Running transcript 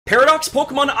Paradox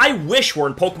Pokemon I wish were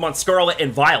in Pokemon Scarlet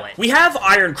and Violet. We have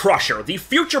Iron Crusher, the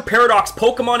future Paradox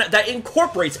Pokemon that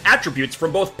incorporates attributes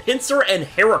from both Pinsir and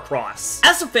Heracross.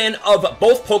 As a fan of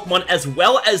both Pokemon as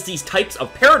well as these types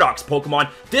of Paradox Pokemon,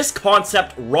 this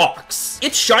concept rocks.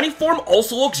 Its shiny form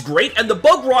also looks great, and the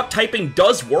Bug Rock typing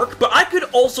does work, but I could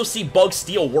also see Bug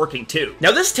Steel working too.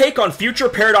 Now this take on future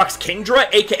Paradox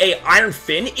Kingdra, aka Iron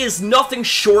Finn, is nothing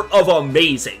short of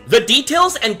amazing. The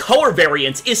details and color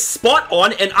variance is spot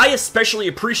on, and I especially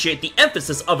appreciate the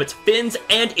emphasis of its fins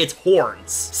and its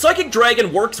horns. Psychic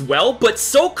Dragon works well, but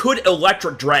so could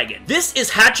Electric Dragon. This is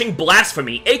hatching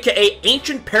Blasphemy, aka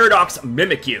Ancient Paradox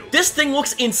Mimikyu. This thing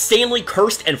looks insanely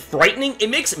cursed and frightening. It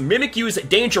makes Mimikyu's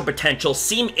danger potential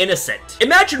seem innocent.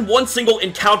 Imagine one single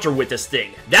encounter with this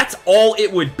thing. That's all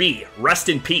it would be. Rest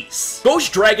in peace.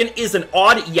 Ghost Dragon is an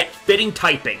odd yet fitting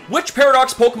typing. Which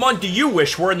Paradox Pokemon do you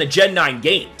wish were in the Gen 9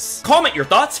 games? Comment your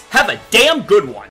thoughts. Have a damn good one.